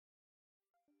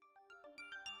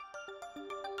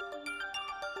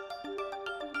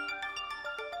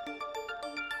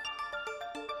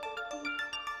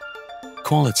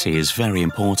Quality is very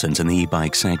important in the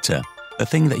e-bike sector. The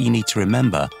thing that you need to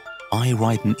remember, I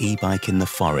ride an e-bike in the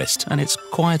forest, and it's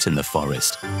quiet in the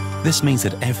forest. This means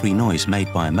that every noise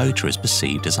made by a motor is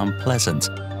perceived as unpleasant.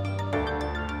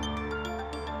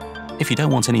 If you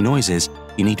don't want any noises,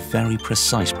 you need very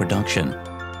precise production.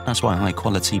 That's why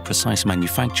high-quality, precise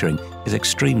manufacturing is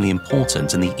extremely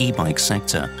important in the e-bike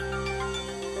sector.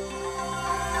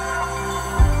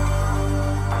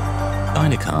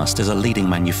 Dynacast is a leading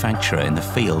manufacturer in the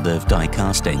field of die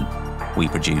casting. We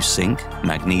produce zinc,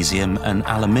 magnesium and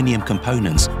aluminium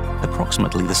components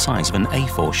approximately the size of an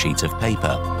A4 sheet of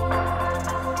paper.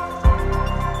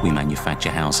 We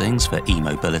manufacture housings for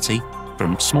e-mobility,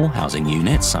 from small housing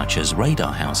units such as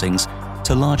radar housings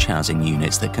to large housing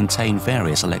units that contain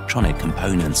various electronic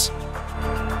components.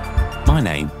 My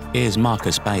name is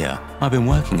Marcus Bayer. I've been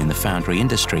working in the foundry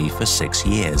industry for 6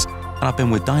 years, and I've been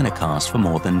with Dynacast for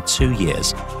more than 2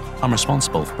 years. I'm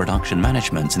responsible for production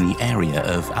management in the area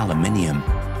of aluminium.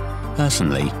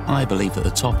 Personally, I believe that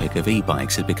the topic of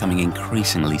e-bikes is becoming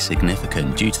increasingly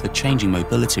significant due to the changing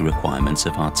mobility requirements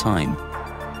of our time.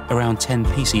 Around 10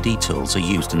 PCD tools are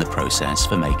used in the process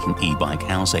for making e-bike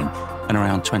housing, and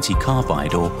around 20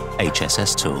 carbide or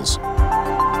HSS tools.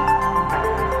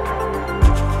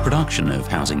 Production of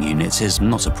housing units is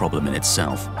not a problem in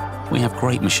itself. We have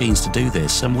great machines to do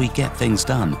this, and we get things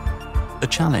done. The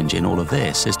challenge in all of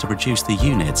this is to produce the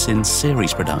units in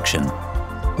series production.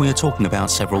 We are talking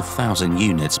about several thousand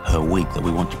units per week that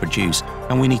we want to produce,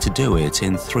 and we need to do it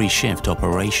in 3-shift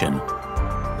operation.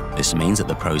 This means that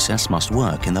the process must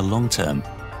work in the long term.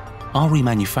 Our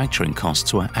remanufacturing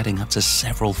costs were adding up to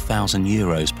several thousand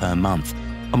euros per month,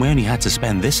 and we only had to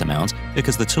spend this amount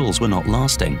because the tools were not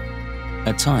lasting.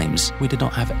 At times, we did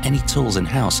not have any tools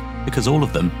in-house because all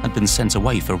of them had been sent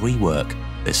away for rework.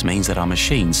 This means that our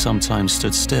machines sometimes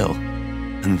stood still.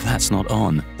 And that's not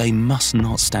on. They must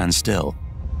not stand still.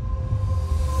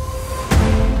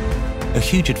 A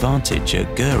huge advantage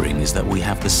at Gühring is that we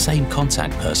have the same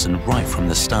contact person right from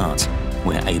the start.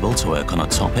 We're able to work on a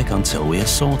topic until we are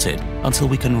sorted, until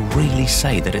we can really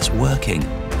say that it's working.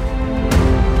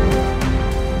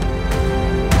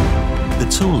 The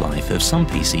tool life of some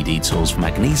PCD tools for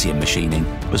magnesium machining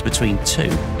was between 2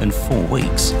 and 4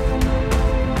 weeks.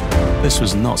 This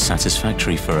was not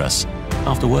satisfactory for us.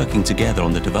 After working together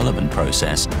on the development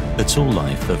process, the tool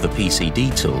life of the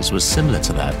PCD tools was similar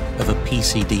to that of a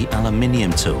PCD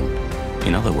aluminium tool.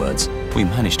 In other words, we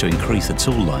managed to increase the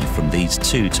tool life from these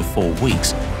 2 to 4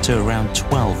 weeks to around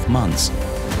 12 months.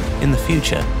 In the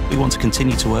future, we want to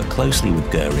continue to work closely with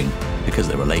Gühring because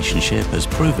the relationship has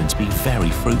proven to be very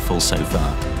fruitful so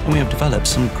far, and we have developed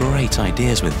some great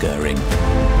ideas with Gühring.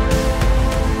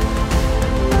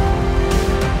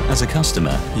 As a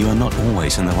customer, you are not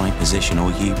always in the right position,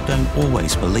 or you don't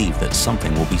always believe that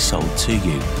something will be sold to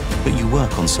you, but you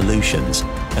work on solutions,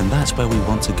 and that's where we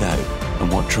want to go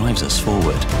and what drives us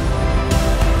forward.